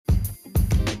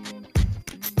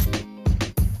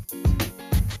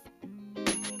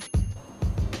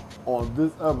On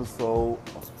this episode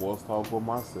of Sports Talk with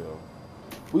myself,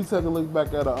 we take a look back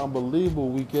at an unbelievable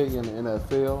week 8 in the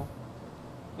NFL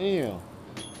and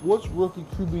which rookie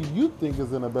QB you think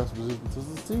is in the best position to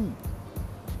succeed.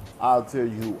 I'll tell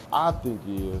you who I think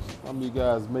is. Some of you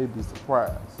guys may be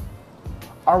surprised.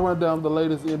 I'll run down the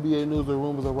latest NBA news and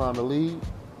rumors around the league,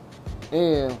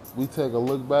 and we take a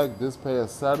look back this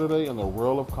past Saturday in the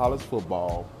world of college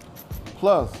football.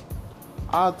 Plus,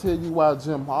 I'll tell you why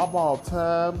Jim Harbaugh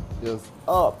time is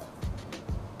up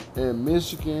in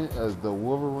Michigan as the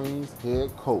Wolverines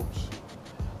head coach.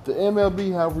 The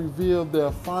MLB have revealed their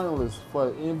finalists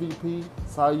for MVP,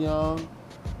 Cy Young,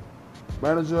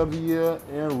 Manager of the Year,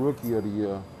 and Rookie of the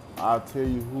Year. I'll tell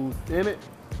you who's in it,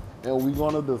 and we're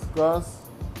going to discuss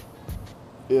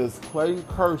is Clayton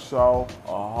Kershaw a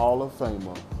Hall of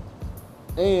Famer?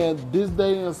 And this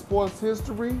day in sports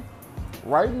history,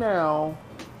 right now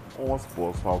on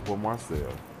Sports Talk with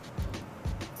Marcel.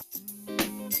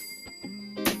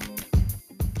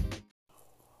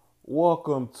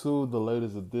 Welcome to the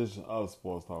latest edition of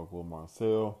Sports Talk with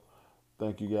Marcel.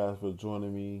 Thank you guys for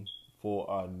joining me for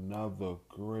another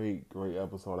great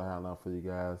episode I have now for you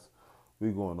guys.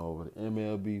 We're going over the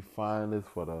MLB finalists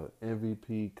for the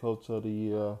MVP, Coach of the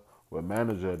Year, or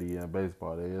Manager of the Year in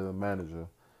baseball. They is a manager,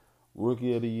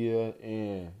 Rookie of the Year,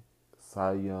 and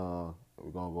Cy Young.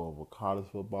 We're going to go over college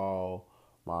football,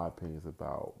 my opinions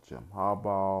about Jim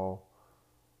Harbaugh.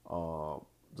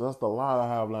 Just a lot I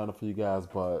have lined up for you guys,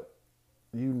 but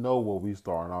you know what we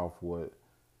starting off with.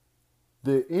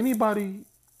 Did anybody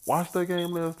watch that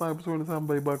game last night between the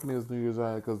Tampa Bay Buccaneers and New York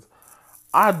Giants? Because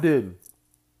I didn't.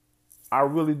 I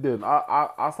really didn't.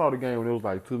 I saw the game when it was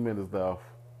like 2 minutes left.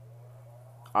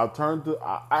 I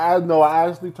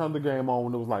actually turned the game on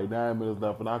when it was like 9 minutes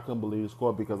left, and I couldn't believe the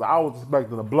score because I was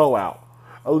expecting a blowout.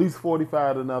 At least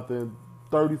 45-0,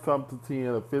 30-something to 10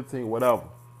 or 15, whatever.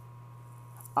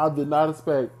 I did not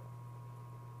expect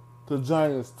the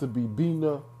Giants to be beating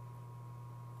the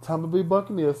Tampa Bay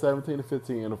Buccaneers 17-15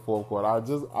 in the fourth quarter. I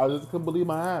just couldn't believe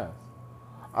my eyes.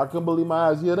 I couldn't believe my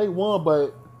eyes. Yeah, they won,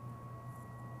 but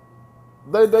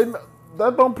that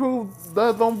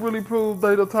don't really prove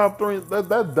they the top three. That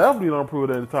definitely don't prove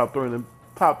they the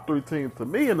top three teams to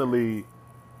me in the league.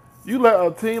 You let a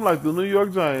team like the New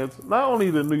York Giants, not only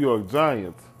the New York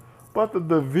Giants, but the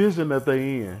division that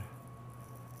they in,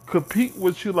 compete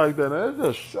with you like that. And that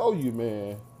just show you,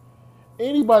 man,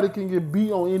 anybody can get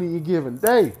beat on any given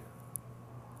day.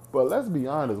 But let's be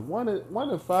honest, one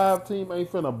in five team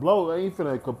ain't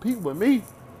finna compete with me.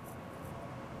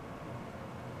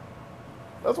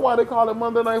 That's why they call it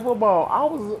Monday Night Football.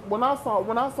 When I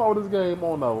saw this game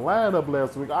on the lineup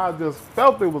last week, I just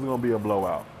felt it was gonna be a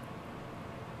blowout.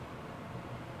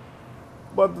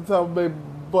 But the Tampa Bay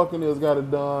Buccaneers got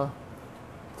it done.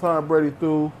 Tom Brady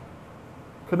threw,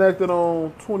 connected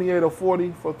on 28 of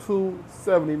 40 for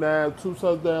 279, 2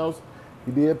 touchdowns.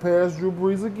 He did pass Drew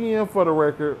Brees again for the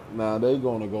record. Now they're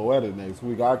gonna go at it next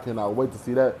week. I cannot wait to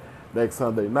see that next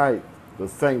Sunday night. The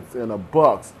Saints and the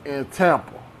Bucks in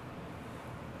Tampa.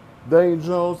 Dane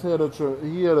Jones had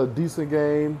a decent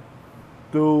game.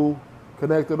 Threw,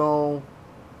 connected on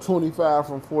 25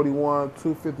 from 41,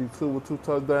 252 with 2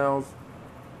 touchdowns.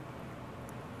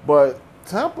 But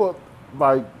Tampa,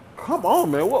 like, come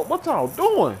on, man, what y'all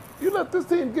doing? You let this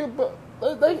team get,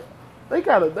 they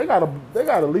gotta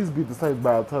at least beat the Saints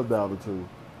by a touchdown or two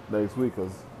next week,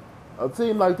 cause a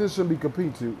team like this shouldn't be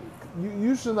competing.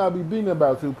 You should not be beating them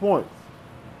by 2 points.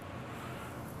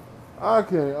 I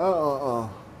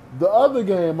can't. The other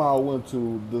game I went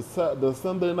to, the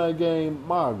Sunday night game,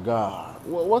 my God,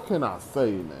 what can I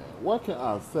say, man? What can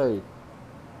I say?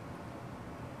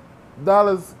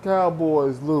 Dallas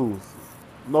Cowboys lose.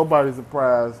 Nobody's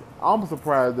surprised. I'm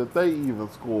surprised that they even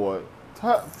scored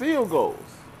field goals.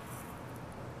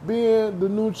 Being the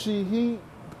Nucci, he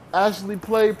actually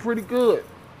played pretty good.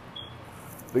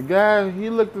 The guy, he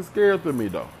looked scared to me,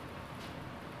 though.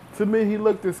 To me, he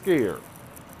looked scared.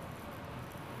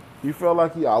 He felt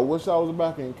like I wish I was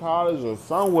back in college or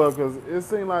somewhere because it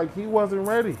seemed like he wasn't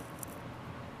ready.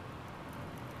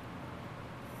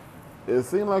 It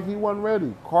seemed like he wasn't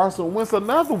ready. Carson Wentz,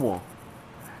 another one.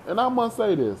 And I must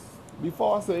say this,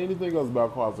 before I say anything else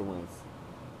about Carson Wentz.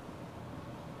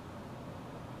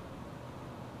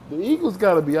 The Eagles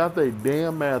got to be out there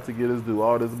damn mad to get his due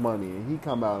all this money. And he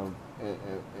come out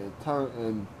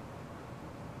and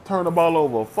turn the ball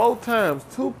over 4 times,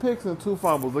 2 picks and 2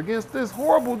 fumbles against this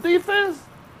horrible defense.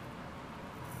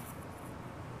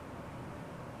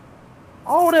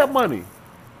 All that money.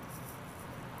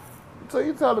 So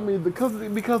you telling me because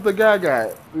the guy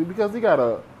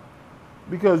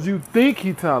because you think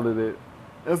he talented,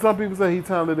 and some people say he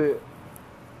talented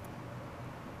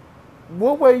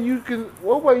What way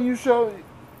you show?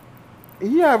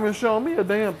 He haven't shown me a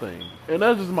damn thing, and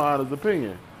that's just my honest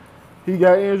opinion. He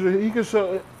got injured. He could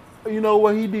show. You know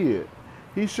what he did?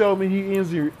 He showed me he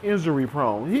injury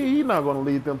prone. He not going to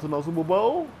lead them to no Super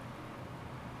Bowl.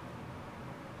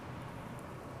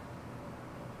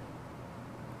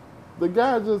 The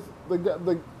guy just the guy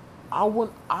the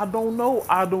I don't know.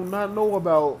 I do not know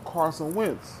about Carson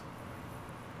Wentz.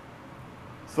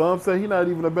 Some say he's not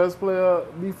even the best player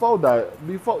before that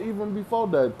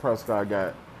Prescott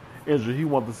got injured. He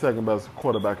was the second best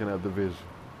quarterback in that division.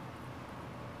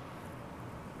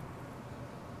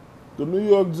 The New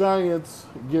York Giants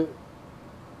get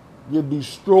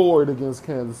destroyed against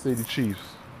Kansas City Chiefs.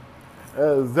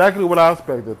 That's exactly what I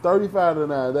expected.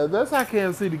 35-9. That's how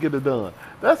Kansas City get it done.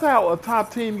 That's how a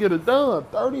top team get it done.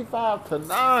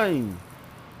 35-9.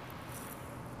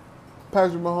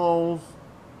 Patrick Mahomes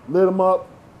lit him up.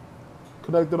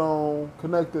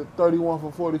 Connected 31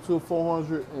 for 42,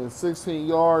 416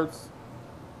 yards,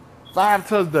 5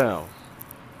 touchdowns.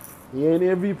 He ain't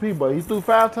MVP, but he threw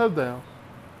 5 touchdowns.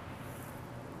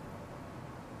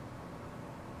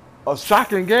 A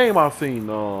shocking game I seen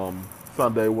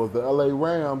Sunday was the LA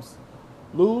Rams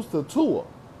lose to Tua.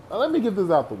 Now let me get this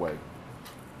out the way.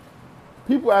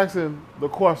 People asking the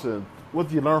question, what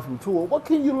do you learn from Tua? What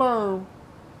can you learn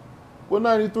with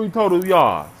 93 total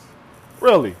yards?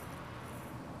 Really?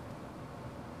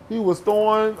 He was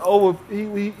throwing over.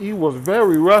 He was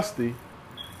very rusty.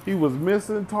 He was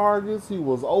missing targets. He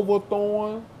was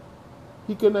overthrowing.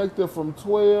 He connected from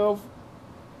 12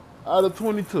 out of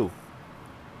 22.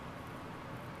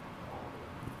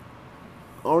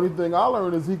 Only thing I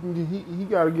learned is he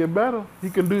got to get better. He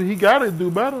got to do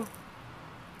better.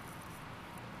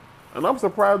 And I'm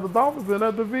surprised the Dolphins in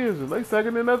that division. They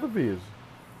second in that division.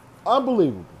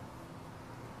 Unbelievable.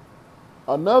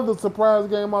 Another surprise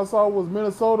game I saw was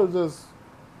Minnesota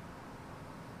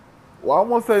I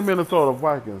won't say Minnesota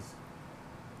Vikings.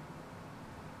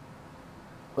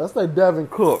 Let's say Devin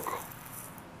Cook.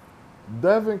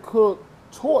 Devin Cook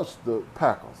torched the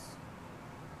Packers.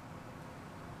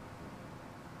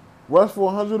 Rushed for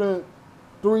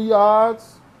 103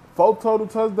 yards, 4 total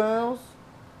touchdowns.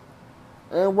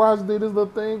 And Rodgers did his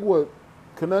little thing with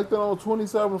connected on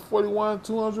 27-41,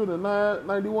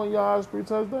 291 yards, 3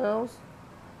 touchdowns.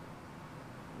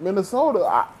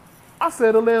 Minnesota, I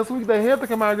said it last week, they had to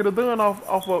come out and get it done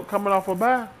coming off a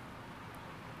bye.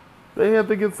 They had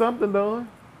to get something done.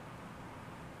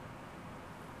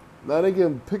 Now they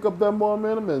can pick up that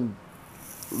momentum and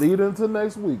lead into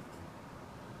next week.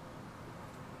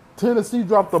 Tennessee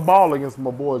dropped the ball against my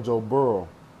boy Joe Burrow.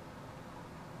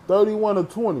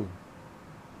 31-20.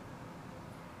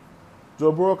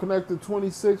 Joe Burrow connected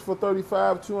 26 for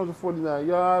 35, 249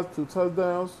 yards, 2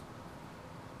 touchdowns.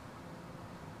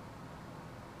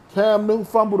 Cam Newton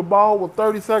fumbled the ball with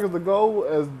 30 seconds to go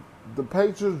as the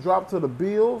Patriots dropped to the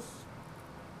Bills.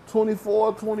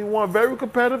 24-21. Very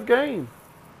competitive game.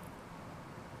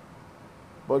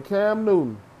 But Cam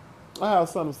Newton, I have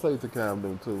something to say to Cam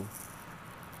Newton too.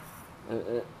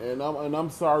 And I'm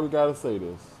sorry we gotta say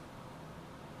this.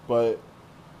 But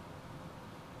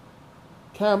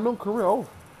Cam Newton's career over.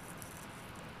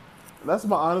 And that's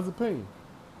my honest opinion.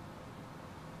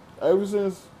 Ever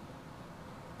since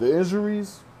the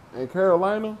injuries in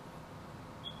Carolina,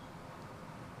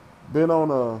 he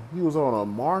was on a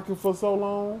market for so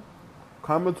long,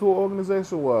 coming to an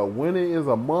organization where winning is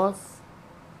a must,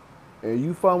 and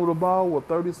you fumble the ball with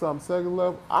 30-something seconds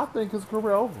left, I think his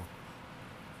career over.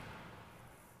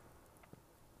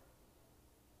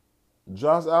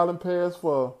 Josh Allen passed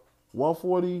for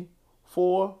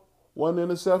 144, 1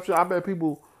 interception. I bet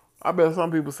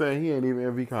some people saying he ain't even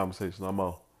MVP conversation no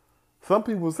more. Some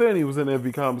people saying he was in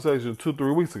MVP conversation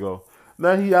 2-3 weeks ago.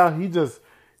 Now he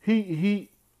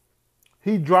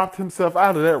dropped himself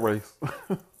out of that race.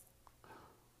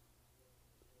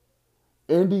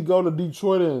 Indy go to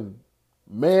Detroit and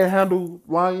manhandle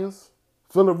Lions.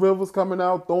 Phillip Rivers coming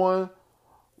out throwing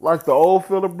like the old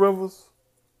Phillip Rivers.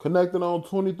 Connected on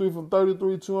 23 from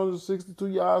 33, 262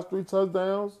 yards, 3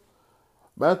 touchdowns.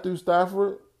 Matthew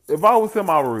Stafford. If I was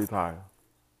him, I would retire.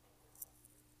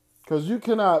 Because you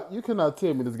cannot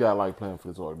tell me this guy like playing for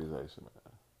this organization,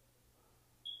 man.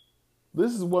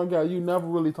 This is one guy you never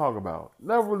really talk about.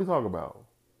 Never really talk about.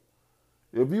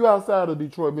 If you outside of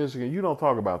Detroit, Michigan, you don't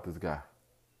talk about this guy.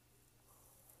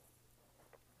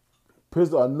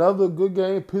 Another good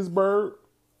game. Pittsburgh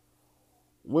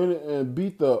went and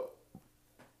beat the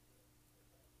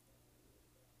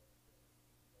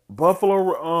Baltimore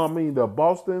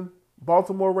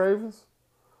Ravens.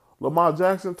 Lamar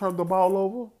Jackson turned the ball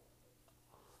over.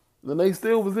 Then they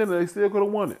still was in it. They still could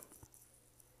have won it.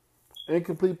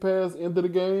 incomplete pass into the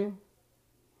game.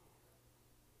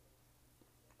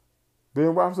 Ben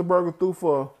Roethlisberger threw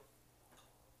for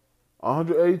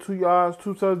 182 yards,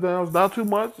 2 touchdowns. Not too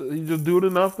much. He just did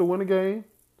enough to win the game.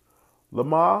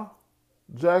 Lamar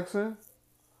Jackson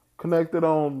connected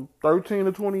on 13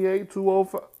 to 28,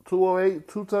 208,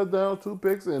 2 touchdowns, 2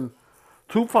 picks, and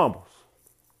 2 fumbles.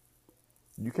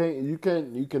 You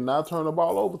cannot turn the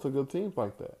ball over to good teams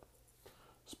like that.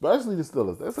 Especially the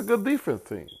Steelers. That's a good defense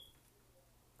team.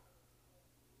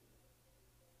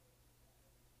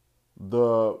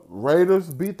 The Raiders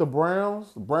beat the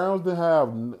Browns. The Browns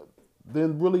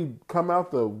didn't really come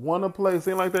out to want to play. It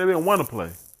seemed like they didn't want to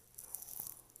play.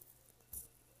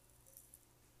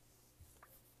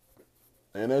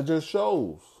 And it just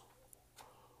shows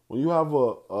when you have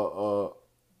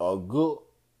a good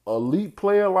elite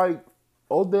player like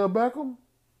Odell Beckham,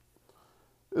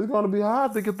 it's going to be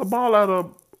hard to get the ball out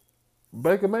of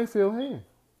Baker Mayfield's hand.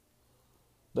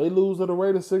 They lose to the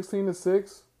Raiders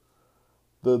 16-6.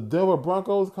 The Denver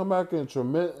Broncos come back in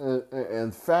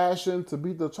fashion to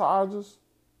beat the Chargers.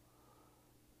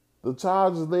 The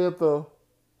Chargers led the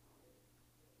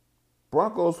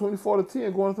Broncos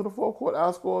 24-10 going into the fourth quarter.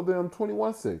 Outscored them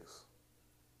 21-6.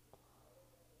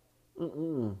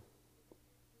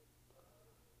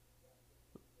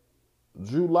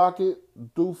 Drew Lockett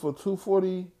threw for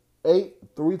 248,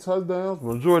 3 touchdowns.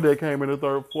 Majority of that came in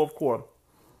the fourth quarter.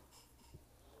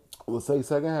 Let's say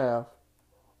second half.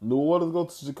 New Orleans go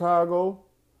to Chicago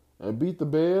and beat the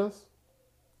Bears.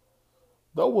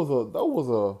 That was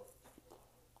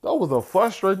a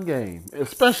frustrating game,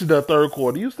 especially that third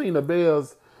quarter. You seen the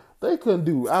Bears, they couldn't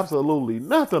do absolutely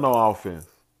nothing on offense.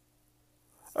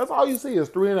 That's all you see is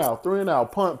 3 and out,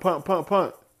 punt.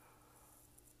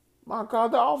 My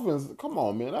God, that offense, come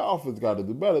on, man. That offense got to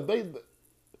do better.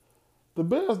 The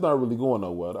Bears not really going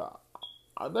nowhere.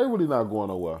 They really not going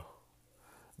nowhere.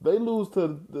 They lose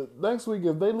to next week.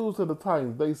 If they lose to the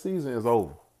Titans, their season is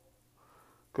over.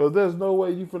 Because there's no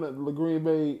way the Green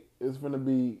Bay is going to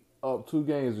be up 2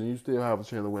 games and you still have a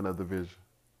chance to win that division.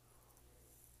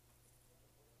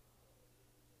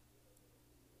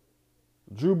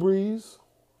 Drew Brees.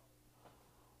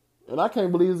 And I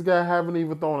can't believe this guy haven't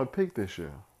even thrown a pick this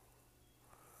year.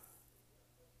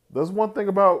 That's one thing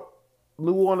about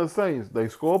New Orleans Saints. They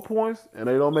score points and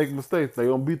they don't make mistakes. They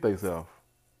don't beat themselves.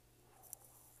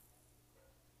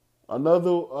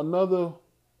 Another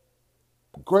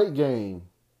great game.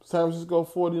 San Francisco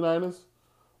 49ers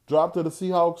dropped to the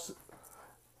Seahawks.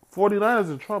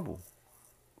 49ers in trouble.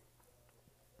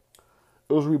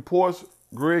 It was reports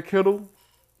Greg Kittle,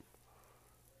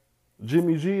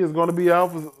 Jimmy G going to be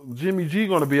out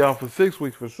for 6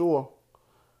 weeks for sure.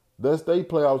 That's their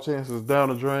playoff chances down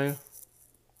the drain.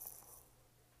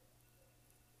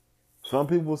 Some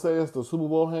people say it's the Super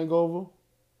Bowl hangover.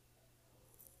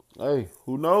 Hey,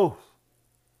 who knows?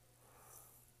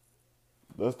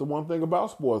 That's the one thing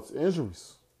about sports,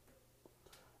 injuries.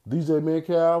 DJ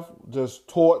Metcalf just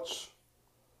torch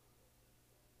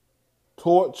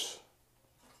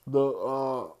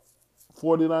the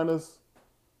 49ers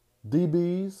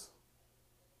DBs.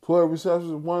 12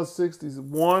 receptions,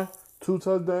 161, 2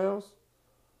 touchdowns.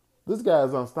 This guy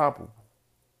is unstoppable.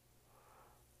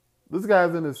 This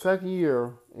guy's in his second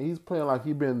year, and he's playing like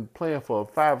he's been playing for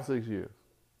 5 or 6 years.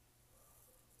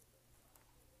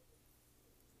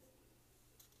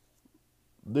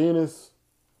 Then it's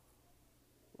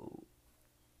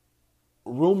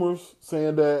rumors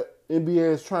saying that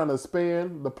NBA is trying to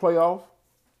expand the playoff.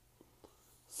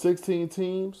 16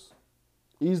 teams,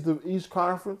 each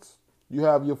conference. You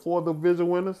have your 4 division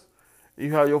winners.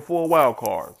 You have your 4 wild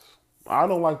cards. I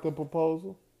don't like the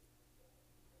proposal.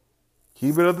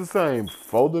 Keep it at the same.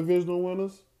 4 divisional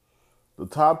winners. The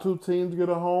top 2 teams get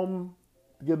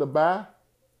a bye.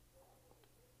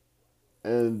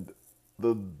 And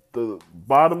the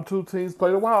bottom 2 teams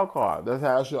play the wild card. That's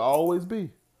how it should always be.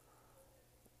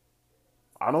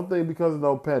 I don't think because of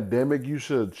no pandemic you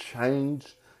should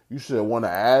change. You should want to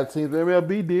add teams.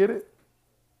 MLB did it.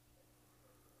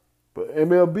 But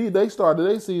MLB, they started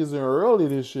their season early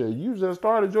this year. You just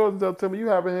started yours. Tell me you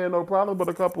haven't had no problem but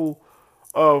a couple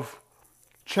of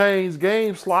changed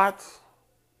game slots.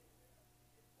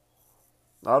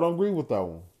 I don't agree with that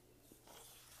one.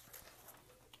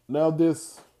 Now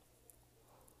this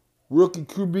rookie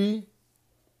QB,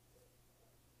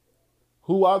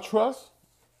 who I trust,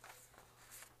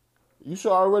 you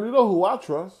should already know who I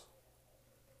trust.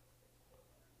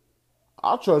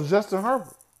 I trust Justin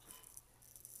Herbert.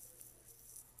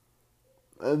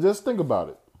 And just think about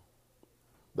it.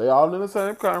 They all in the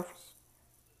same conference.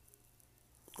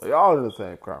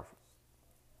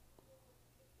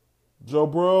 Joe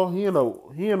Burrow, he in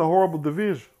a horrible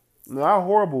division. Not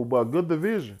horrible, but a good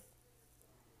division.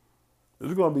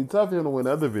 It's gonna be tough for him to win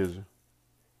that division.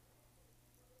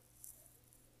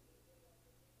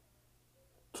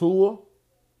 Tua,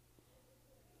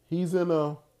 he's in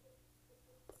a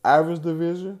average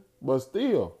division, but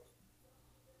still,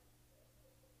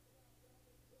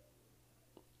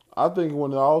 I think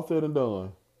when it's all said and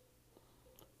done,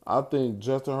 I think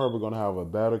Justin Herbert gonna have a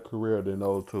better career than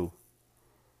those two.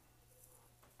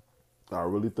 I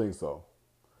really think so.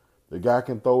 The guy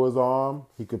can throw his arm.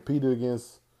 He competed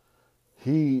against.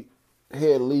 He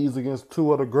had leads against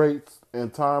two of the greats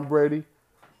and Tom Brady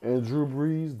and Drew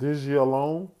Brees this year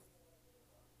alone.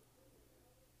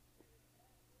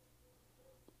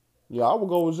 Yeah, I would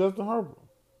go with Justin Herbert.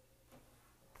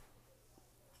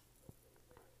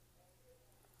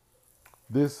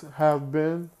 This has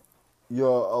been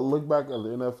your look back at the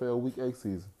NFL Week 8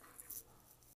 season.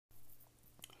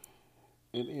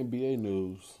 In NBA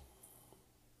news,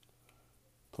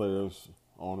 players,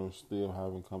 owners still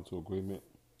haven't come to agreement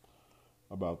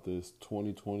about this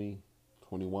 2020-21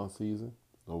 season.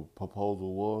 The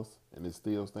proposal was, and it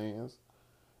still stands,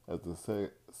 as the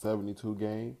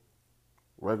 72-game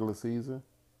regular season,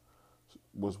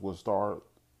 which will start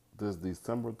this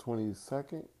December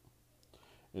 22nd,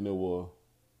 and it will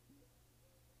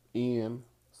end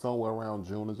somewhere around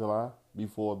June or July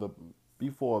before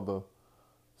the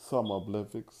Summer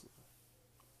Olympics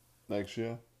next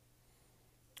year.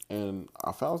 And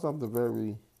I found something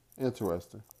very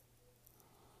interesting.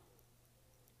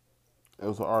 It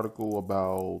was an article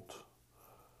about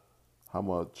how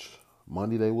much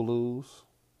money they will lose,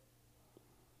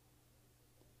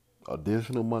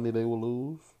 additional money they will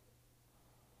lose.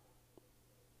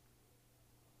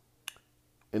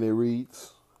 And it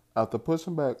reads, after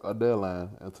pushing back a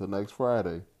deadline until next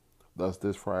Friday, thus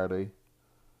this Friday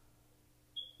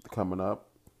coming up,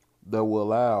 that will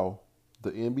allow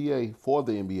the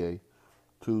NBA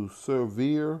to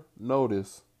severe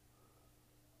notice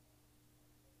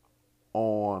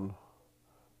on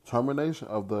termination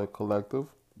of the collective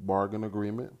bargain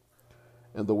agreement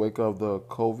in the wake of the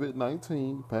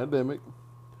COVID-19 pandemic.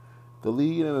 The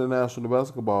league and the National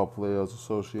Basketball Players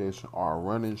Association are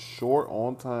running short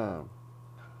on time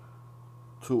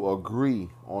to agree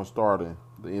on starting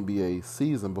the NBA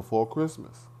season before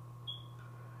Christmas.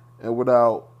 And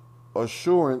without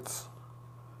assurance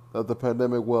that the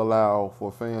pandemic will allow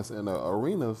for fans in the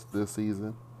arenas this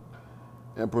season,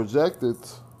 and projected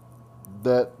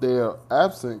that their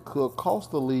absence could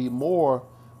cost the league more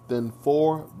than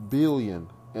 $4 billion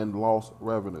in lost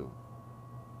revenue.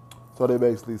 So they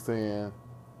basically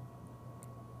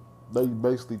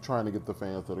trying to get the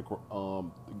fans to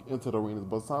into the arenas,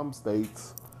 but some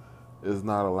states is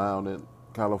not allowing it.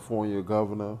 California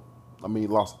governor,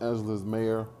 Los Angeles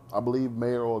mayor, I believe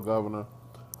mayor or governor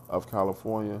of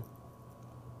California,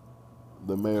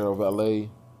 the mayor of LA,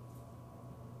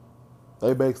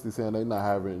 they basically saying they're not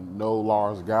having no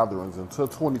large gatherings until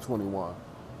 2021.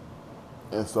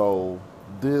 And so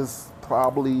this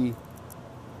probably,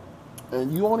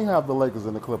 and you only have the Lakers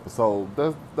and the Clippers, so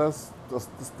that's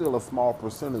still a small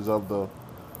percentage of the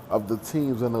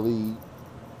teams in the league.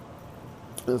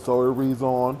 And so it reads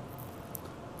on,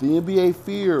 the NBA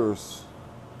fears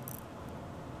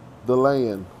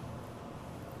delaying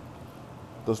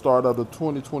the start of the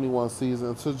 2021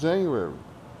 season to January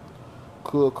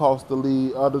could cost the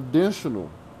league an additional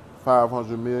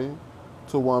 $500 million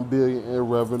to $1 billion in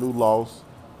revenue loss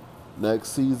next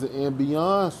season and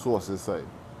beyond, sources say.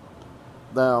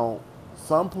 Now,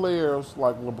 some players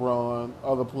like LeBron,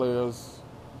 other players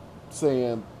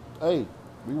saying, hey,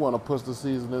 we want to push the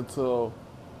season until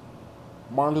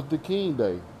Martin Luther King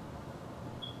Day.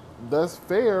 That's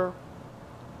fair,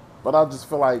 but I just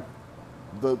feel like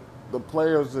the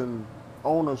players and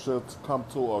ownership come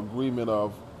to an agreement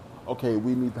of, okay,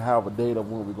 we need to have a date of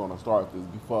when we're going to start this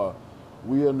before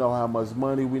we'll know how much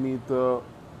money we need to,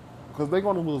 because they're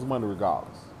going to lose money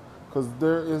regardless. Because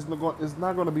it's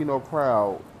not going to be no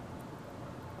crowd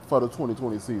for the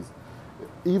 2020 season.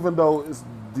 Even though it's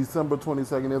December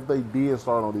 22nd, if they did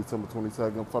start on December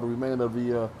 22nd, for the remainder of the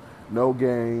year, no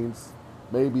games,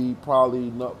 maybe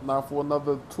probably not for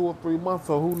another 2 or 3 months,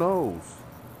 so who knows?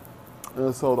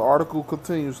 And so the article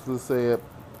continues to say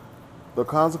the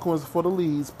consequence for the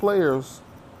league's players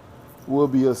will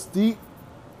be a steep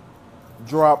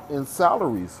drop in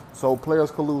salaries, so players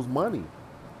could lose money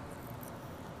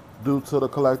due to the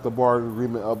collective bargaining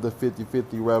agreement of the 50-50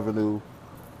 revenue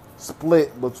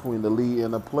split between the league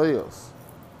and the players.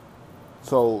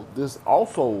 So this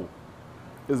also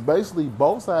is basically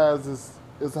both sides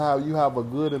is how you have a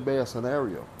good and bad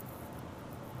scenario.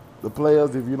 The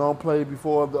players, if you don't play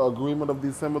before the agreement of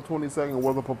December 22nd,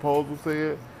 where the proposal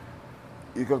said,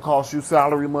 it can cost you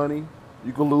salary money.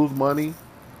 You can lose money.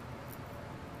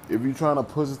 If you're trying to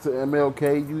push it to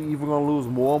MLK, you even gonna lose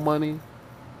more money.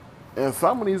 And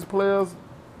some of these players,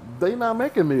 they not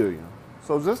making million.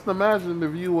 So just imagine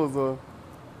if you was a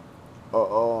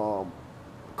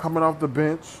coming off the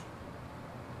bench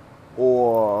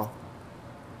or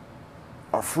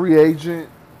a free agent,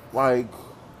 like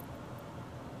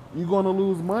you're gonna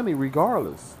lose money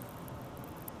regardless.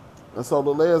 And so the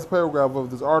last paragraph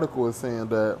of this article is saying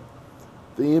that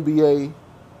the NBA,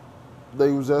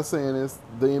 they was just saying this,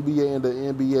 the NBA and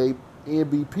the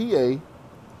NBPA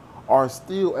are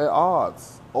still at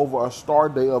odds over a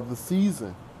start date of the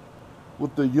season,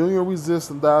 with the union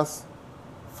resisting that's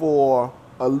for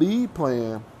a league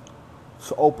plan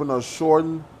to open a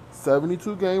shortened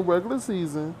 72-game regular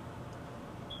season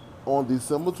on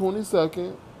December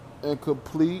 22nd and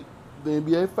complete the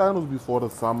NBA Finals before the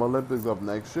Summer Olympics of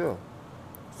next year.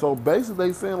 So basically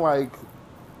they saying like,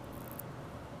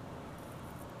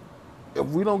 if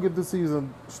we don't get the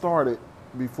season started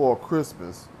before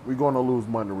Christmas, we're going to lose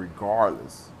money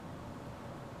regardless.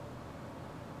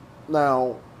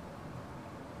 Now,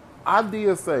 I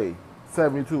did say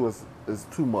 72 is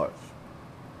too much.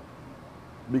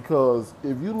 Because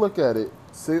if you look at it,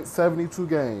 72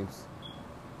 games,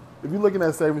 if you're looking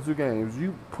at 72 games,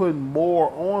 you putting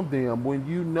more on them when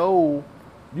you know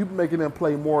you making them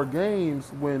play more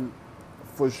games when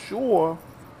for sure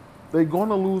they're going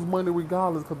to lose money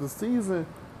regardless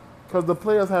because the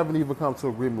players haven't even come to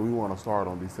agreement we want to start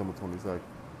on December 22nd.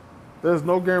 There's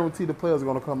no guarantee the players are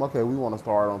going to come, okay, we want to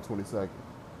start on 22nd.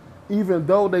 Even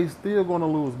though they still going to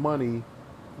lose money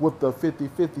with the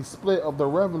 50-50 split of the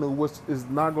revenue, which is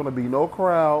not going to be no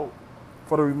crowd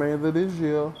for the remainder of this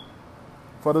year.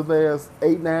 For the last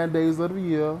 8-9 days of the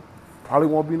year, probably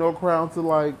won't be no crowd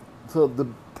till the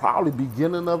probably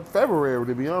beginning of February,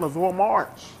 to be honest, or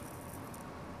March.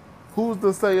 Who's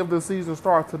to say if the season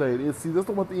starts today? See, this is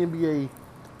what the NBA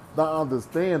not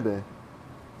understanding.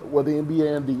 What the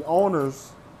NBA and the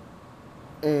owners,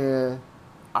 and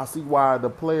I see why the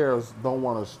players don't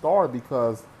want to start,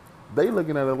 because they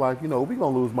looking at it like, we're going to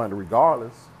lose money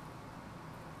regardless.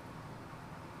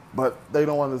 But they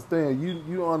don't understand.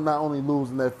 You are not only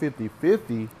losing that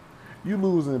 50-50, you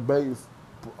losing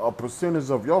a percentage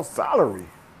of your salary.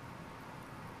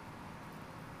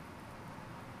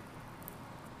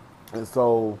 And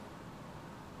so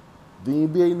the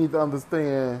NBA needs to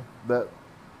understand that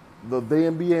the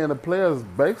NBA and the players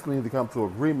basically need to come to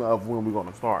agreement of when we're going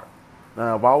to start.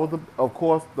 Now, if I was, of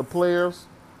course, the players,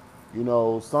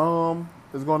 some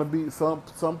is going to be some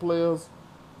players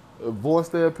voice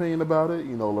their opinion about it.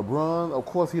 LeBron, of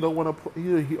course, he don't want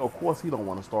to. Of course, he don't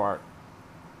want to start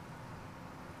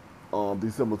on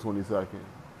December 22nd.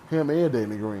 Him and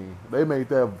Danny Green, they made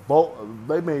that vote.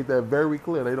 They made that very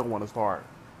clear. They don't want to start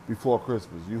before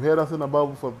Christmas. You had us in the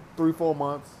bubble for 3-4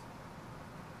 months,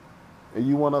 and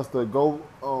you want us to go.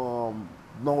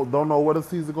 Don't know what the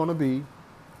season's going to be.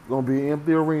 Going to be an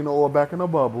empty arena or back in the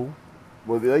bubble.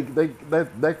 Well,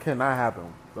 that cannot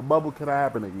happen. The bubble cannot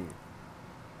happen again.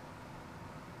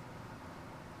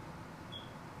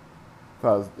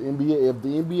 Because if the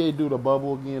NBA do the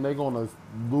bubble again, they're gonna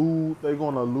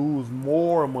lose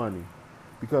more money,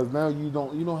 because now you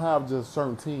don't have just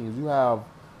certain teams. You have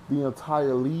the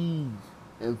entire league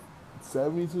in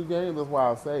 72 games. That's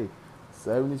why I say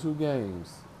 72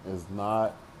 games is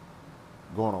not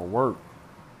gonna work,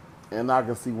 and I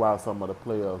can see why some of the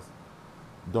players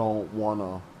don't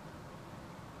wanna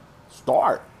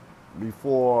start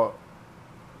before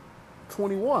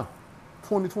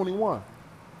 2021.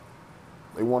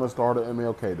 They want to start at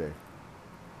MLK Day.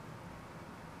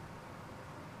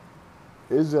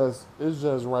 It's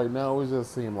just right now, it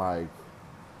just seems like,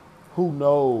 who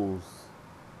knows?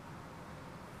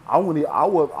 I would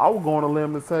go on a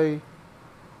limb and say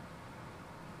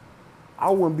I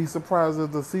wouldn't be surprised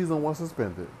if the season was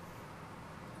suspended.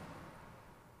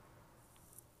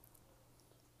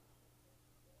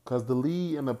 Because the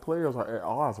league and the players are at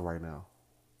odds right now.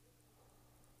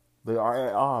 They are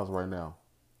at odds right now.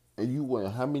 And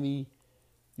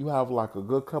you have like a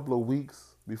good couple of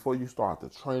weeks before you start the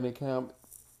training camp.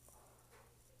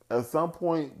 At some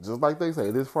point, just like they say,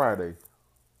 this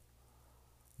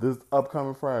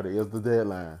upcoming Friday is the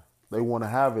deadline. They want to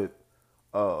have it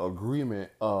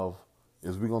agreement of,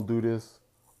 is we going to do this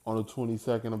on the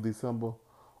 22nd of December,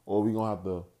 or we going to have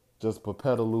to just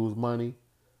prepare to lose money,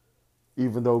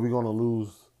 even though we're going to lose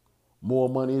more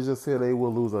money. It just said they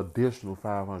will lose additional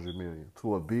 $500 million to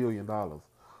 $1 billion.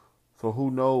 So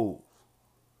who knows?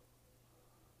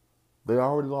 They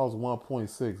already lost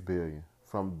 1.6 billion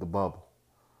from the bubble.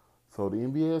 So the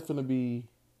NBA is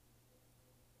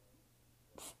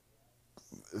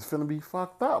gonna be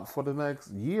fucked up for the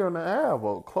next year and a half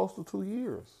or close to 2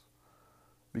 years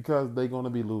because they're gonna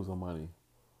be losing money.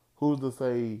 Who's to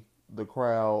say the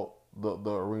crowd, the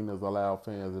arenas allow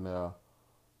fans in there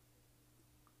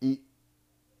eat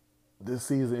this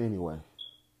season anyway?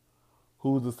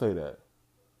 Who's to say that?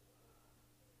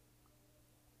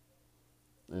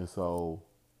 And so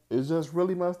it's just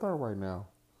really messed up right now.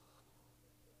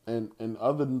 And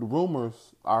other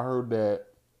rumors, I heard that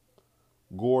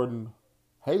Gordon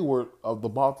Hayward of the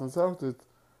Boston Celtics,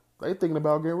 they thinking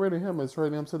about getting rid of him and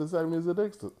trading him to the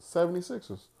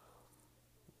 76ers.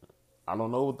 I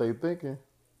don't know what they thinking.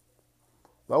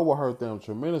 That will hurt them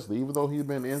tremendously. Even though he's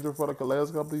been injured for the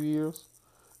last couple of years,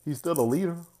 he's still a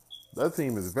leader. That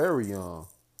team is very young.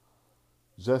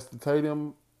 Jason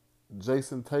Tatum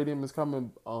is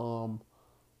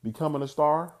becoming a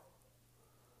star.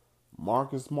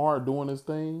 Marcus Smart doing his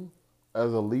thing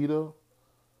as a leader,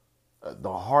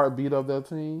 the heartbeat of that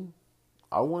team.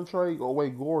 I wouldn't trade away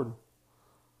Gordon.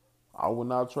 I would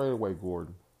not trade away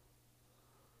Gordon.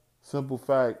 Simple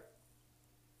fact,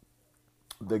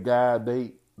 the guy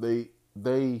they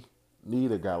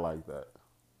need a guy like that.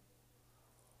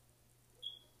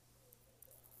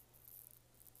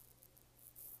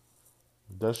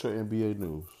 That's your NBA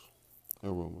news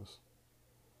and rumors.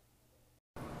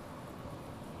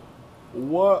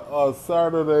 What a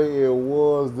Saturday it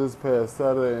was this past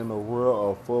Saturday in the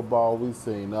world of football. We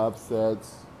seen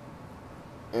upsets.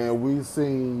 And we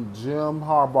seen Jim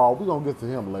Harbaugh. We're going to get to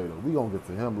him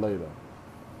later.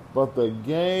 But the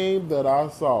game that I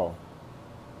saw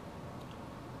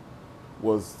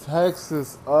was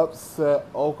Texas upset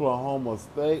Oklahoma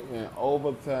State in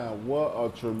overtime. What a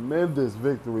tremendous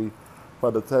victory for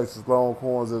the Texas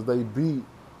Longhorns as they beat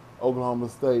Oklahoma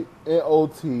State in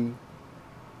OT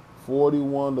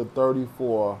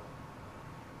 41-34.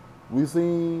 We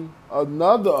seen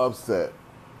another upset.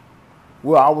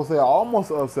 Well, I would say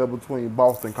almost upset between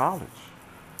Boston College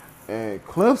and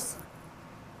Clemson.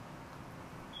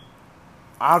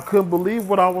 I couldn't believe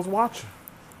what I was watching.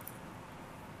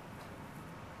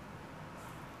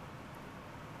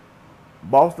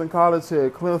 Boston College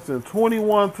had Clemson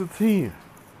 21-10.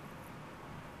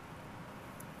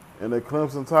 And the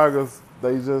Clemson Tigers,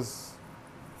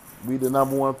 we the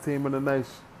number one team in the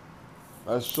nation.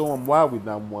 Let's show them why we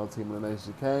number one team in the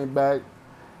nation. Came back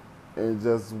and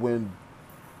just went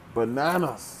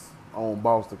bananas on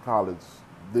Boston College,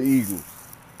 the Eagles.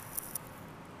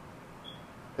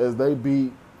 As they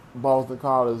beat Boston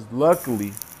College,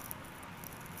 luckily,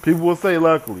 people will say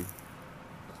luckily.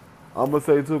 I'm going to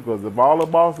say too, because if all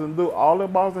that Boston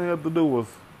had to do was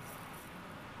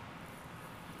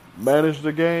manage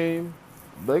the game,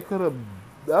 that could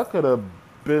have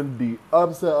been the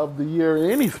upset of the year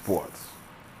in any sports.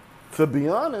 To be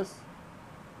honest,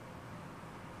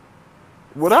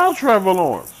 without Trevor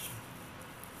Lawrence,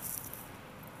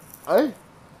 hey.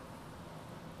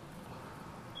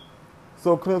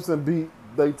 So Clemson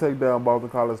they take down Boston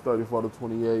College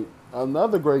 34-28.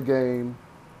 Another great game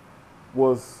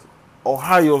was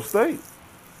Ohio State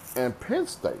and Penn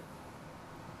State.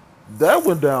 That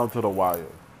went down to the wire.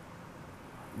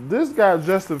 This guy,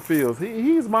 Justin Fields,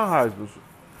 he's my Heisman.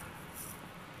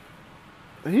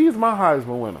 He's my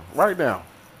Heisman winner right now.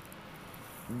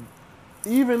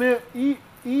 Even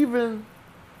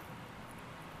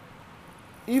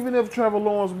if Trevor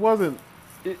Lawrence wasn't,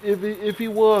 if he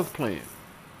was playing,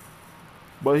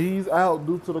 but he's out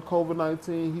due to the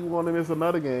COVID-19, he want to miss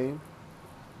another game.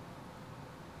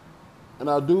 And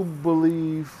I do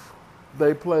believe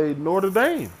they played Notre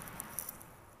Dame.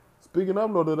 Speaking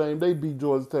of Notre Dame, they beat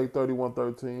Georgia Tech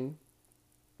 31-13.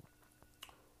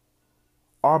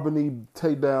 Albany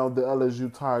take down the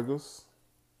LSU Tigers.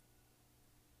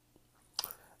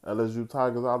 LSU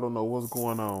Tigers, I don't know what's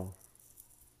going on.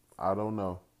 I don't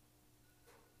know.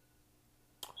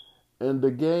 In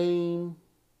the game,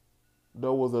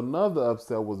 there was another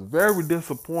upset, was very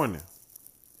disappointing.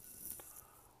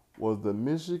 Was the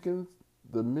Michigan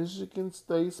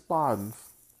State Spartans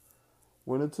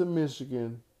went into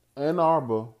Michigan, Ann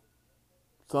Arbor.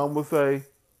 Some would say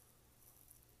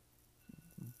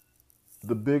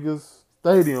the biggest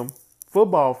stadium,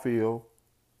 football field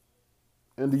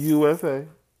in the USA,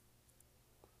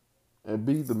 and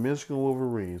beat the Michigan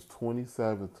Wolverines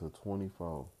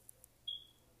 27-24.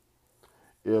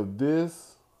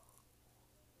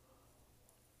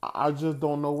 I just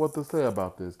don't know what to say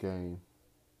about this game.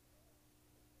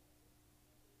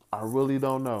 I really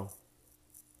don't know.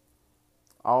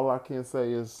 All I can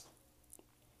say is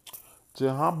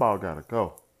Jim Harbaugh gotta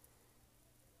go.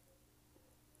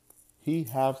 He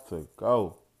has to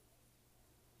go.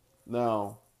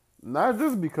 Now, not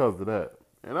just because of that,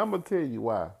 and I'm going to tell you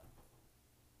why.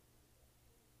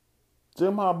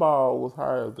 Jim Harbaugh was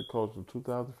hired as the coach in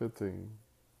 2015.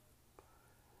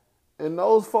 In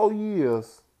those 4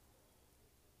 years,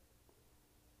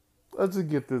 let's just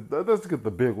get the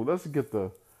big one. Let's get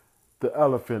the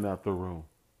elephant out the room.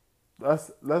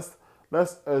 Let's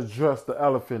address the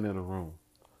elephant in the room.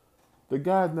 The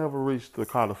guy never reached the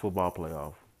college football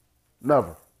playoff.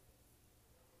 Never.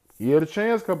 He had a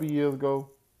chance a couple years ago.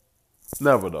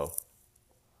 Never though.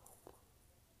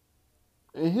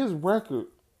 And his record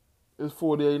is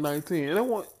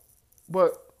 48-19.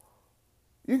 But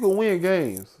you can win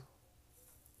games.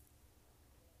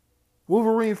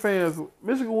 Wolverine fans,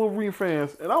 Michigan Wolverine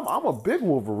fans, and I'm a big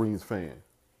Wolverines fan.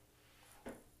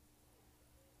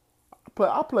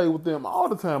 I play with them all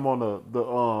the time on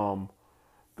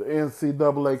the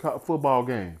NCAA football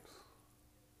games.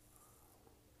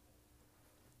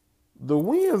 The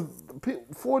wins,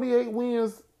 48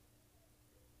 wins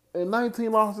and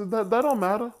 19 losses, that don't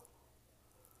matter.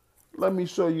 Let me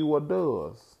show you what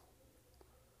does.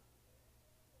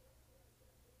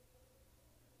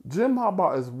 Jim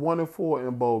Harbaugh is 1-4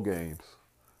 in bowl games.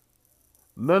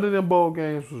 None of them bowl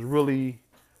games was really,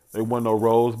 they wasn't no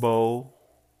Rose Bowl.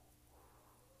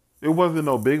 It wasn't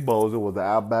no big bowls. It was the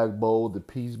Outback Bowl, the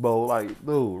Peach Bowl. Like,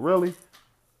 dude, really?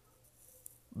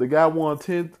 The guy won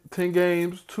 10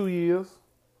 games, 2 years.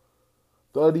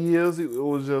 The other years, it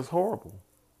was just horrible.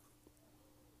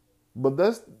 But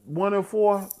that's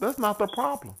 1-4. That's not the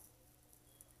problem.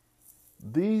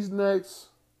 These next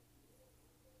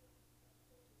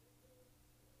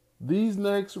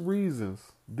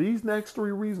reasons, these next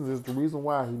 3 reasons is the reason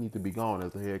why he needs to be gone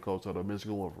as the head coach of the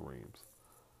Michigan Wolverines.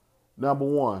 Number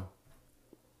 1,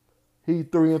 he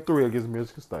 3-3 against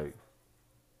Michigan State.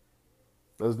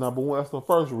 That's number 1. That's the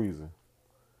first reason.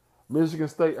 Michigan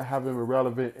State haven't been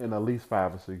relevant in at least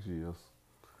 5 or 6 years.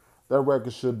 That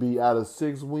record should be, out of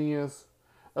 6 wins,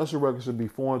 that record should be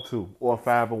 4-2 or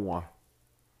 5-1,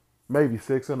 maybe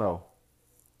 6-0.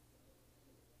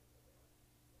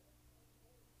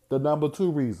 The number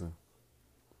 2 reason,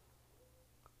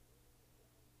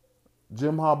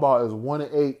 Jim Harbaugh is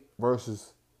 1-8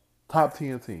 versus top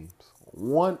 10 teams.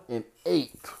 1-8.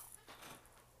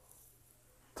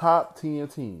 Top 10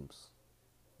 teams.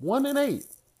 1-8.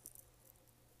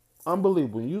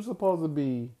 Unbelievable. You're supposed to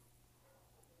be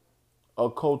a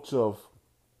coach of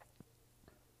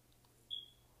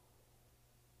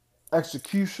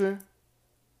execution.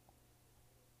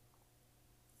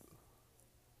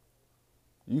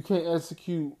 You can't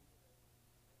execute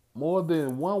more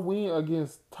than 1 win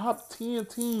against top 10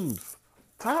 teams.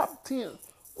 Top 10.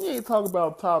 We ain't talking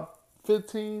about top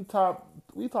 15,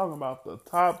 we talking about the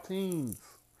top teams.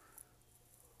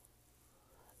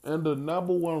 And the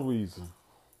number 1 reason,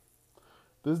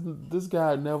 this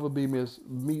guy never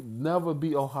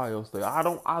beat Ohio State.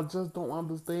 I just don't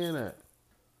understand that.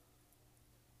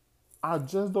 I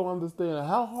just don't understand it.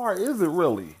 How hard is it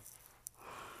really?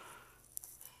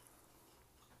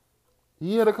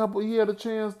 He had a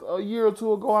chance a year or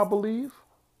 2 ago, I believe,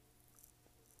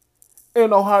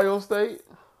 in Ohio State.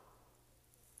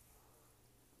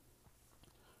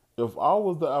 If I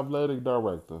was the athletic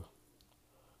director,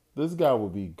 this guy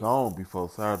would be gone before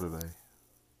Saturday.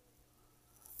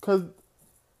 Because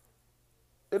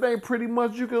it ain't pretty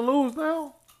much you can lose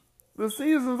now. The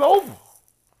season's over.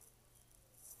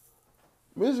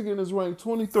 Michigan is ranked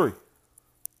 23.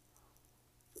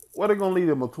 What, they going to lead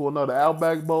them to another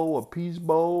Outback Bowl, a Peach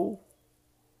Bowl?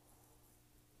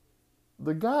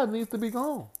 The guy needs to be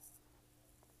gone.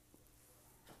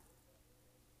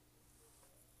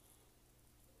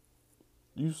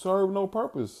 You serve no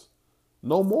purpose.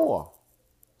 No more.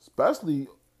 Especially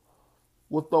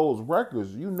with those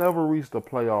records. You never reached the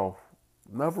playoff.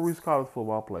 Never reached college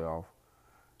football playoff.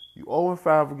 You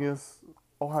 0-5 against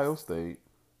Ohio State.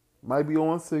 Might be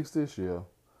 0-6 this year.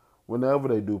 Whenever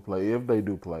they do play. If they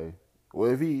do play.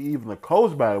 Or if he even a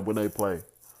coach by it when they play.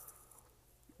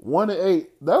 1-8.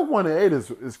 That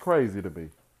 1-8 is crazy to me.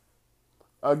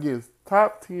 Against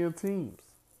top 10 teams.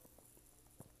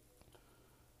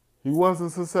 He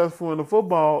wasn't successful in the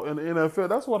football in the NFL.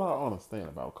 That's what I understand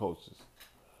about coaches.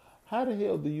 How the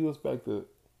hell do you expect to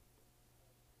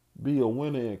be a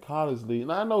winner in college league?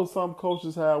 And I know some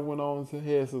coaches have went on to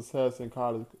had success in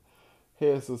college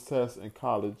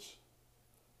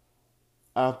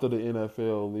after the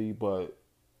NFL league, but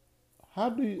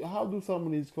how do some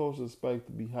of these coaches expect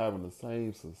to be having the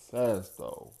same success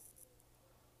though?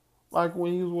 Like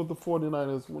when he was with the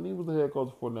 49ers, when he was the head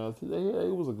coach of the 49ers,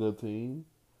 it was a good team.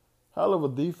 Hell of a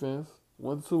defense.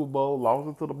 Went to the Super Bowl, lost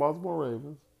it to the Baltimore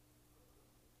Ravens.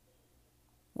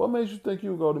 What makes you think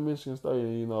you would go to Michigan State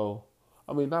and,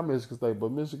 I mean, not Michigan State,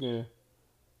 but Michigan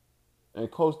and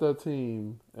coach that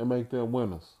team and make them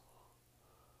winners?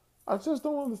 I just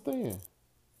don't understand.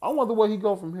 I wonder where he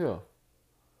go from here.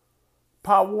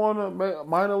 Pop Warner,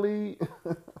 minor league.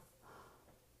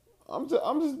 I'm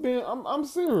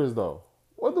serious though.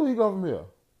 Where do he go from here?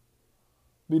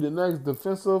 Be the next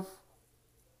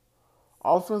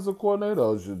offensive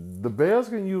coordinator? The Bears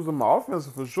can use him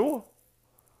offensive for sure.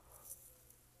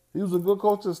 He was a good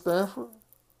coach at Stanford.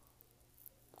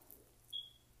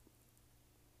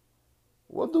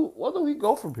 What do he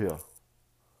go from here?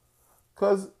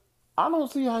 Cause I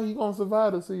don't see how he gonna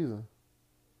survive the season.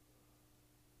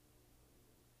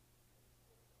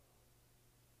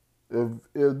 If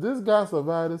this guy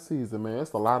survived this season, man,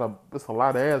 it's a lot of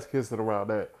ass kissing around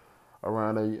that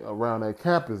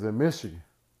campus in Michigan.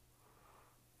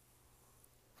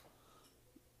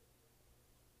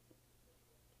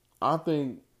 I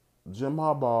think Jim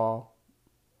Harbaugh,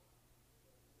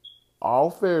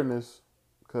 all fairness,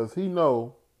 because he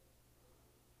know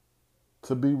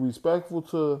to be respectful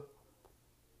to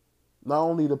not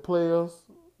only the players,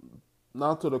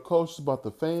 not to the coaches, but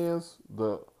the fans,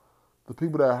 the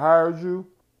people that hired you.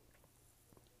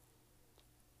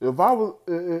 If I was,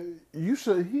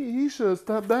 he should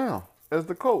step down as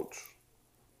the coach.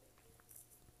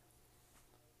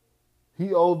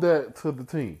 He owed that to the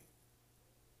team.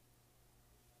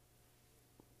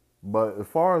 But as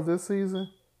far as this season,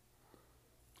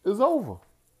 it's over.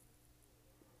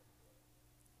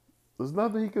 There's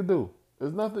nothing he can do.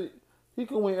 There's nothing. He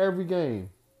can win every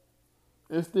game.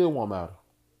 It still won't matter.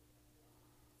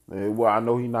 Well, I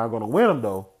know he's not going to win them,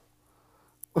 though.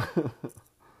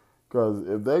 Because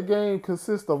if that game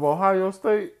consists of Ohio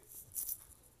State,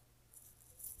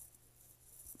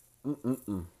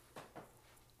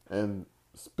 and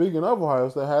speaking of Ohio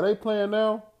State, how they playing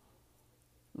now,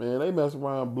 man, they mess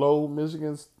around, blow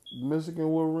Michigan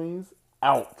Wolverines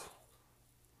out.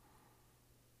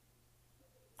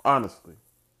 Honestly.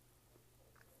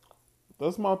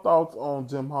 That's my thoughts on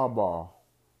Jim Harbaugh.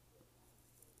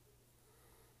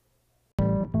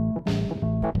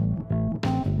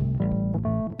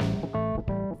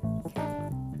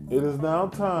 It is now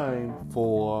time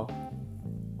for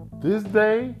This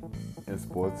Day in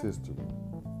Sports History.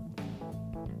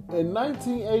 In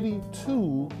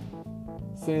 1982,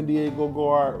 San Diego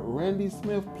guard Randy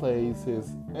Smith plays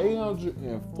his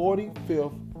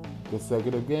 845th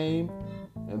consecutive game,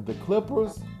 and the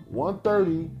Clippers'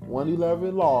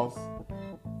 130-111 loss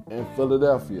in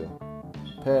Philadelphia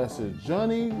passes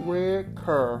Johnny Red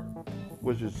Kerr,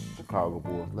 which is Chicago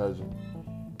Bulls legend,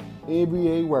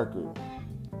 NBA record.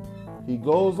 He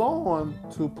goes on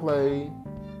to play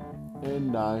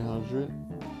in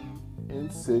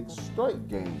 906 straight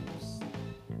games.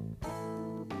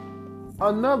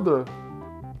 Another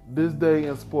This Day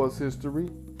in Sports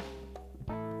History,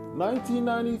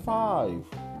 1995,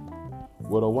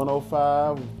 with a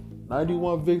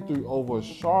 105-91 victory over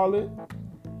Charlotte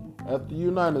at the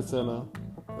United Center,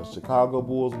 the Chicago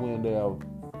Bulls win their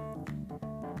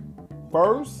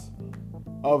first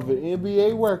of the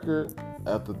NBA record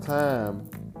at the time,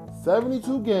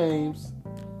 72 games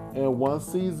in one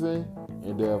season,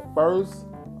 and their first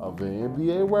of the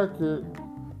NBA record,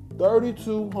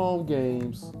 32 home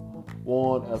games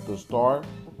won at the start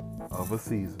of a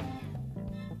season.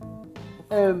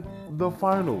 And the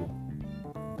final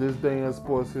This Day in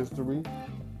Sports History,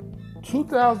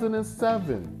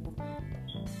 2007,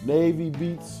 Navy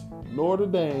beats Notre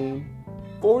Dame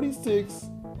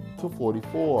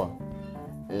 46-44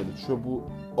 in the triple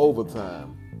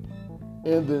overtime,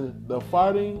 ending the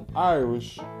Fighting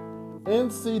Irish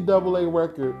NCAA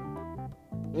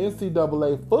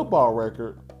football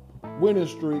record winning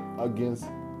streak against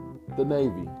the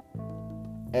Navy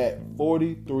at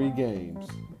 43 games.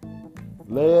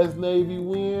 Last Navy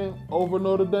win over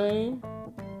Notre Dame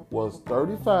was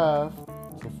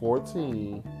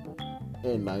 35-14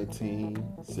 in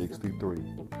 1963.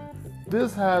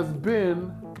 This has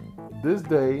been This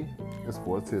Day in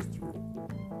Sports History.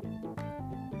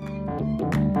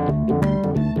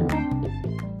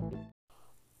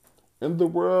 In the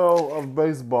world of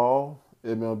baseball,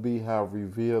 MLB have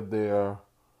revealed their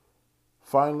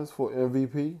finalists for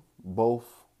MVP,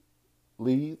 both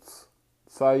leads,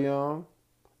 Cy Young,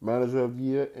 Manager of the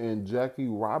Year, and Jackie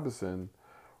Robinson,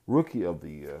 Rookie of the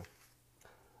Year.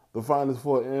 The finalists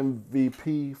for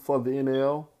MVP for the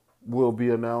NL will be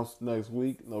announced next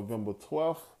week, November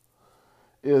 12th.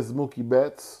 Is Mookie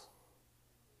Betts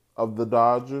of the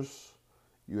Dodgers.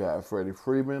 You have Freddie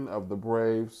Freeman of the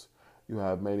Braves. You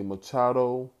have Manny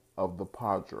Machado of the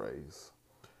Padres.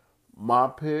 My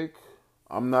pick,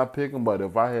 I'm not picking, but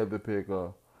if I had to pick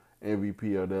a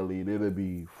MVP of that league, it'd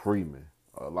be Freeman.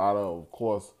 A lot of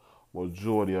course,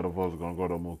 majority of the votes are gonna go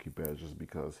to Mookie Betts just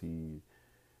because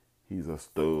he's a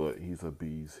stud, he's a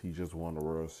beast. He just won the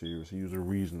World Series. He was the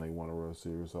reason they won the World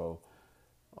Series. So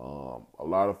a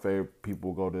lot of favorite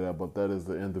people go to that, but that is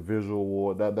the individual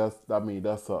award.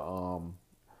 That's a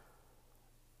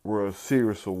World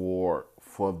Series award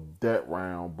for that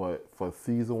round. But for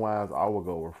season wise, I would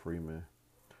go with Freeman.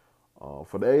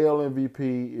 For the AL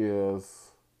MVP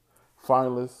is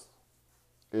finalist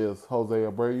is Jose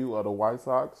Abreu of the White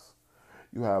Sox.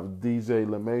 You have DJ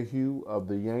LeMahieu of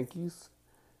the Yankees.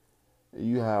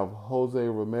 You have Jose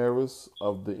Ramirez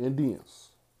of the Indians.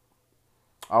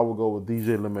 I will go with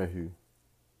DJ LeMahieu.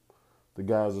 The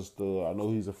guy's a stud. I know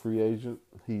he's a free agent.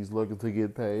 He's looking to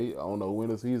get paid. I don't know when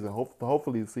the season.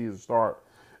 Hopefully the season start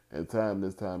in time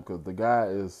this time because the guy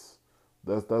is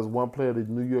that's one player the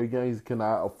New York Yankees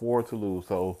cannot afford to lose.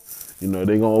 So, they're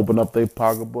gonna open up their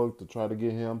pocketbook to try to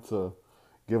get him to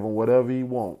give him whatever he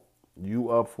want.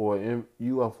 You up for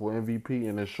MVP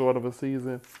in as short of a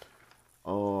season.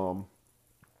 So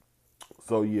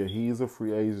yeah, he's a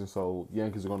free agent. So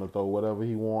Yankees are gonna throw whatever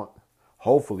he want.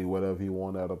 Hopefully, whatever he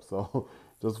want at him. So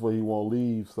just where he won't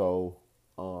leave. So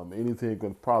any team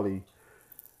can probably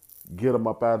get him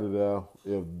up out of there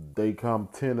if they come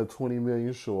 10 or 20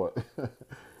 million short.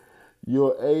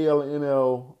 Your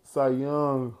AL/NL Cy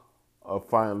Young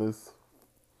finalists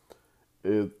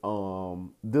is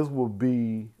this will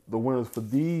be the winners for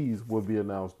these will be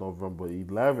announced November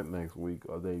 11th next week,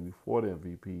 a day before the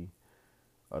MVP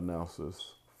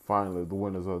announces. Finally, the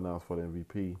winners are announced for the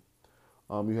MVP.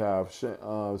 You have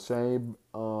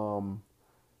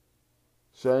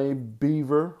Shane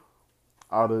Beaver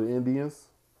out of the Indians.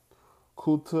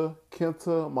 Kenta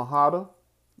Mahada,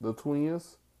 the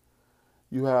Twins.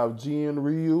 You have Jin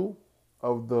Ryu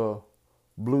of the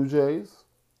Blue Jays.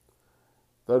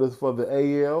 That is for the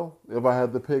AL. If I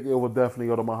had to pick, it would definitely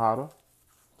go to Mahada.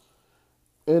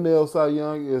 NL Cy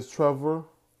Young is Trevor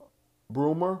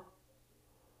Broomer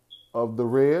of the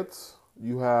Reds.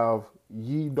 You have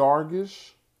Yi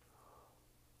Darvish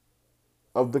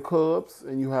of the Cubs,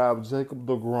 and you have Jacob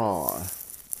deGrom.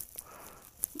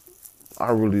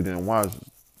 I really didn't watch it.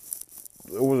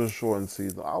 It was a shortened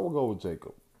season. I will go with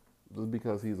Jacob just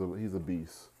because he's a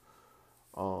beast.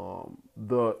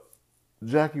 The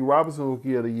Jackie Robinson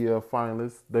Rookie of the Year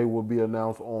finalists, they will be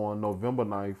announced on November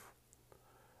 9th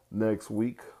next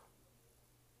week.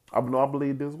 I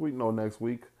believe this week. No, next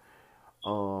week.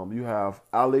 You have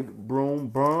Alec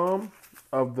Bohm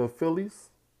of the Phillies.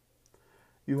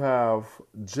 You have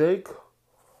Jake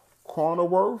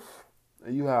Cronenworth.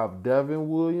 And you have Devin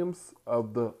Williams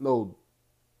of the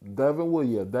Devin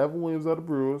Williams of the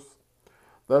Brewers.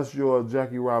 That's your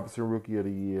Jackie Robinson Rookie of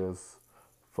the Years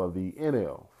for the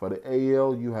NL. For the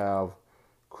AL, you have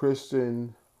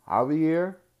Christian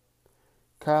Javier,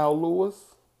 Kyle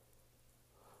Lewis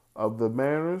of the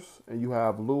Mariners, and you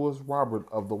have Lewis Robert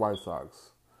of the White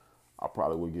Sox. I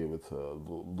probably would give it to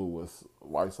Lewis.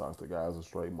 White Sox, the guy's a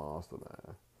straight monster,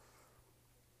 man.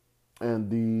 And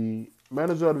the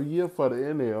Manager of the Year for the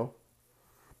NL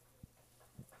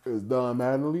is Don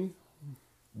Mattingly,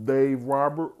 David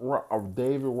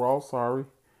Ross,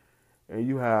 and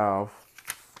you have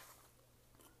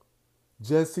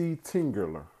Jesse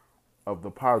Tingler of the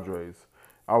Padres.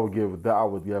 I would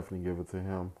definitely give it to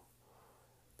him.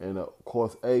 And of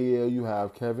course, AL, you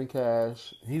have Kevin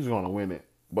Cash. He's going to win it,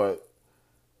 but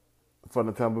for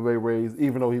the Tampa Bay Rays,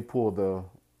 even though he pulled the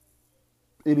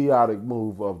idiotic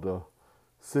move of the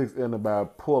 6th inning by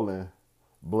pulling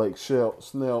Blake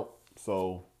Snell.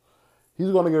 So he's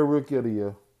going to get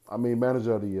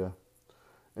Manager of the Year.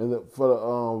 And for the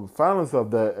finalists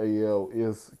of that AL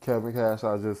is Kevin Cash,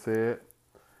 I just said,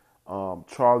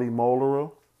 Charlie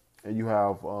Molitor, and you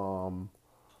have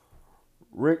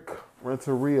Rick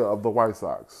Renteria of the White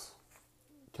Sox.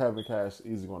 Kevin Cash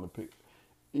is going to pick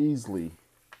easily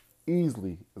is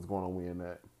going to win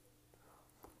that.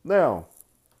 Now,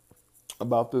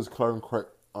 about this Clayton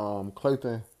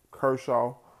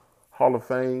Kershaw Hall of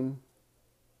Fame,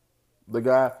 the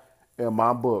guy in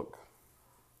my book,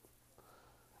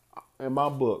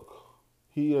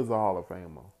 he is a Hall of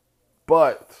Famer.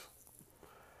 But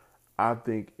I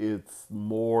think it's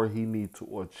more he needs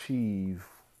to achieve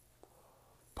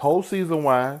postseason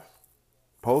wise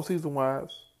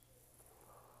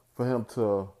for him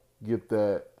to get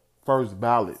that first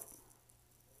ballot.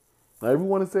 Now,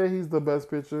 everyone has said he's the best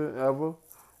pitcher ever.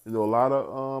 A lot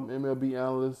of MLB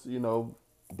analysts,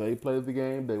 they play the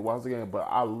game, they watch the game, but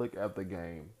I look at the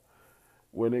game.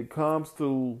 When it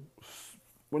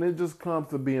just comes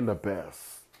to being the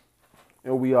best,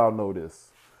 And we all know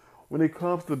this. When it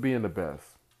comes to being the best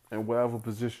in whatever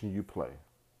position you play,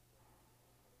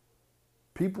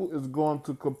 people is going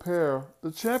to compare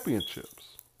the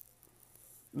championships.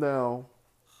 Now,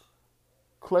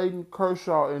 Clayton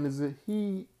Kershaw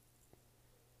he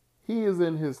is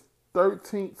in his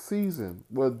 13th season.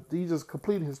 Well, he just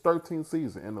completed his 13th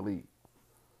season in the league.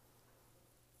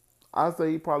 I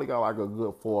say he probably got like a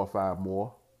good 4 or 5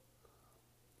 more.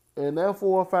 And that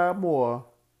 4 or 5 more,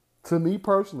 to me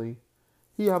personally,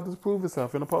 he have to prove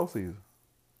himself in the postseason.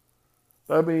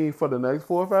 That means for the next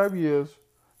 4 or 5 years,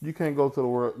 you can't go to the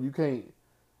world. You can't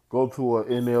go to a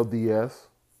NLDS,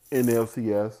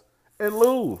 NLCS, and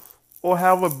lose or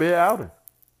have a bad outing.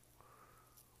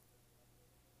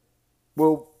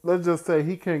 Well, let's just say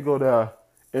he can't go there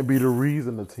and be the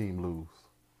reason the team lose.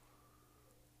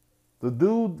 The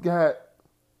dude got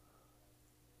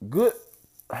good,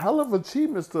 hell of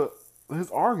achievements to his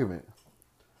argument.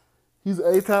 He's an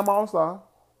 8-time All-Star,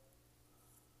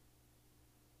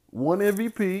 1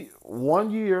 MVP,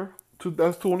 1 year,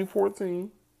 that's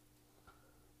 2014.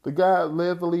 The guy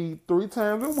led the league 3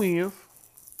 times in wins.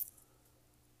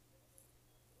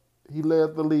 He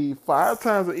led the league 5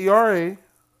 times in ERA.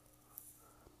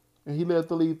 And he led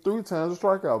the league 3 times in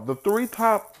strikeouts. The 3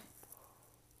 top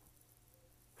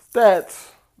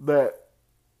stats that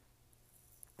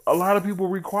a lot of people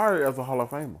require as a Hall of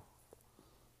Famer.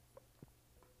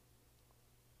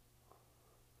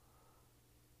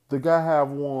 The guy have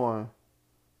won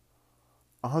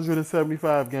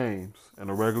 175 games in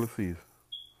a regular season.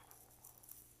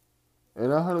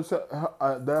 And that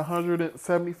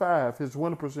 175, his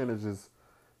winning percentage is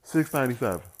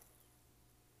 .697.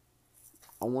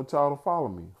 I want y'all to follow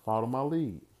me. Follow my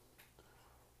lead.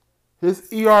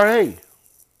 His ERA,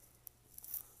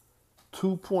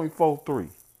 2.43.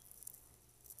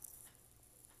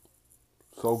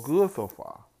 So good so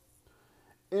far.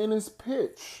 In his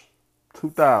pitch,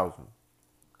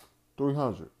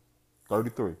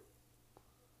 2,333.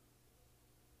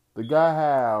 The guy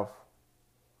have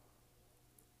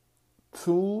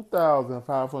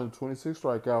 2,526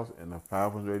 strikeouts and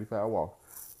 585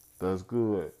 walks. That's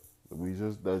good.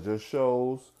 That just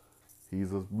shows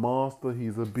he's a monster,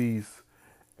 he's a beast.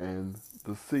 And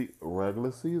the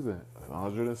regular season,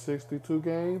 162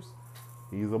 games,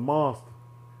 he's a monster.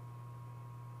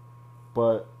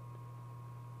 But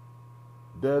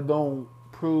that don't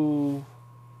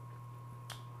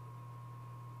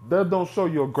show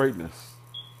your greatness.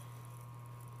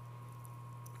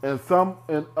 And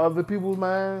in other people's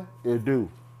mind, it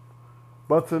do.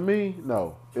 But to me,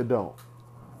 no, it don't.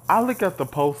 I look at the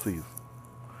postseason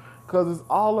because it's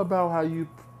all about how you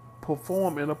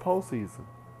perform in the postseason.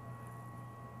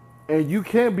 And you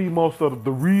can't be most of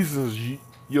the reasons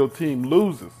your team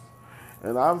loses.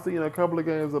 And I've seen a couple of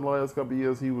games in the last couple of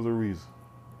years he was a reason.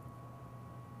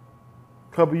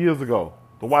 A couple of years ago,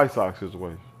 the White Sox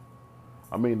situation.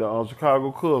 I mean, the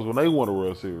Chicago Cubs, when they won the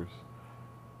World Series.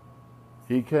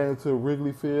 He came to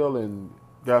Wrigley Field and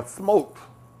got smoked.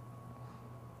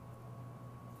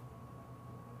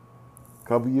 A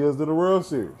couple years in the World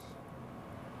Series.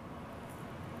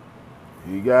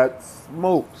 He got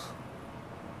smoked.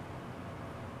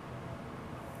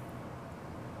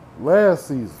 Last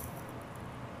season,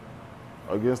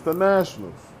 against the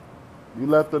Nationals, you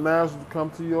let the Nationals come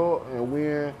to you and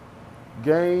win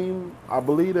I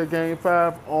believe that game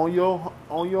 5 on your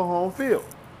home field.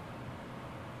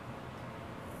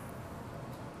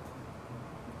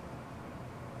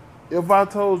 If I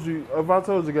told you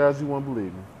guys, you wouldn't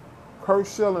believe me. Curt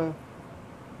Schilling,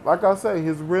 like I say,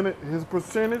 his winning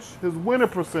percentage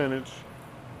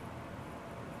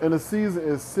in the season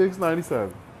is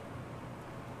 .697.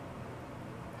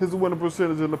 His winning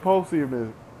percentage in the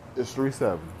postseason is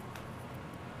 .370.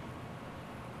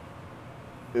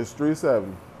 It's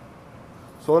 .370.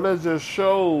 So that just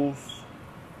shows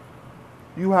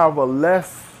you have a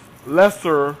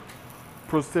lesser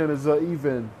percentage of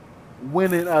even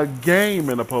winning a game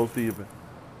in the postseason.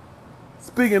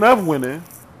 Speaking of winning,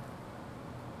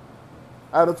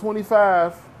 out of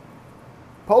 25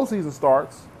 postseason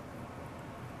starts,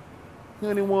 he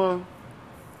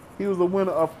was the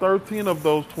winner of 13 of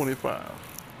those 25.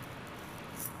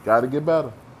 Got to get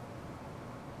better.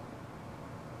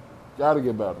 Got to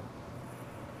get better.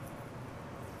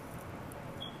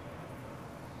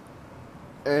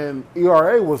 And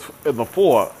ERA was in the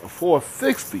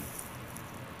 4.60.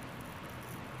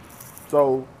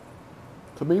 So,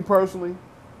 to me personally,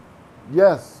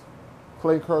 yes,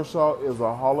 Clayton Kershaw is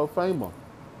a Hall of Famer.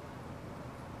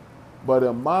 But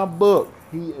in my book,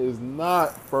 he is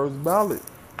not first ballot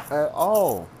at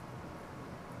all.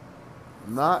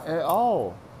 Not at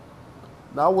all.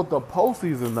 Not with the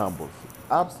postseason numbers.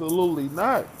 Absolutely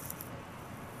not.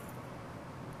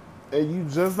 And you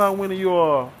just not winning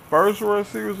your first World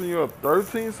Series in your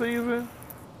 13th season?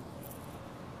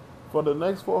 For the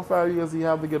next 4 or 5 years, you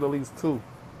have to get at least 2.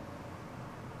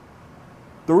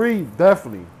 3,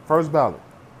 definitely. First ballot.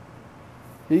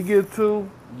 He get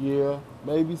 2, yeah.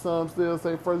 Maybe some still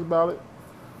say first ballot.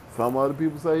 Some other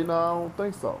people say, no, I don't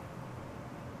think so.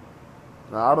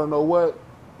 Now, I don't know what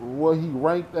he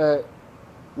ranked at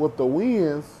with the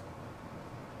wins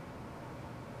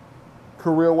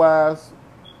career-wise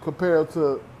compared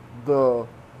to the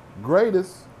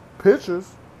greatest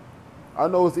pitchers. I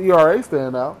know his ERA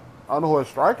stand out. I know his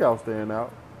strikeouts stand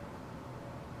out.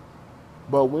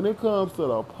 But when it comes to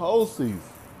the postseason,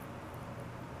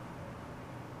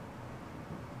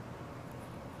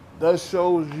 that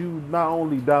shows you not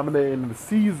only dominating the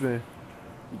season,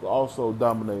 you can also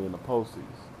dominate in the postseason.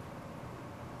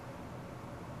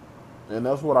 And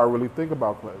that's what I really think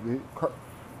about Clay.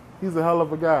 He's a hell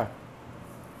of a guy.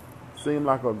 Seemed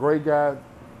like a great guy,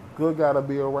 good guy to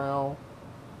be around.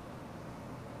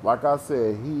 Like I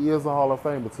said, he is a Hall of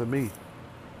Famer to me.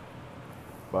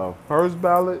 But first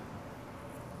ballot,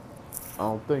 I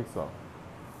don't think so.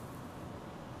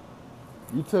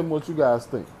 You tell me what you guys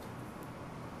think.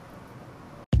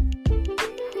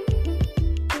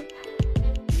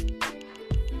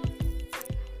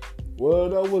 Well,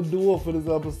 that will do it for this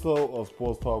episode of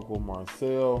Sports Talk with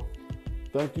Marcel.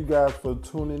 Thank you guys for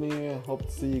tuning in. Hope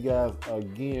to see you guys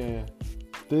again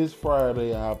this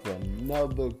Friday. I have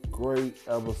another great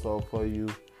episode for you.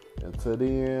 Until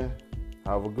then,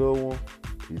 have a good one.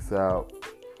 Peace out.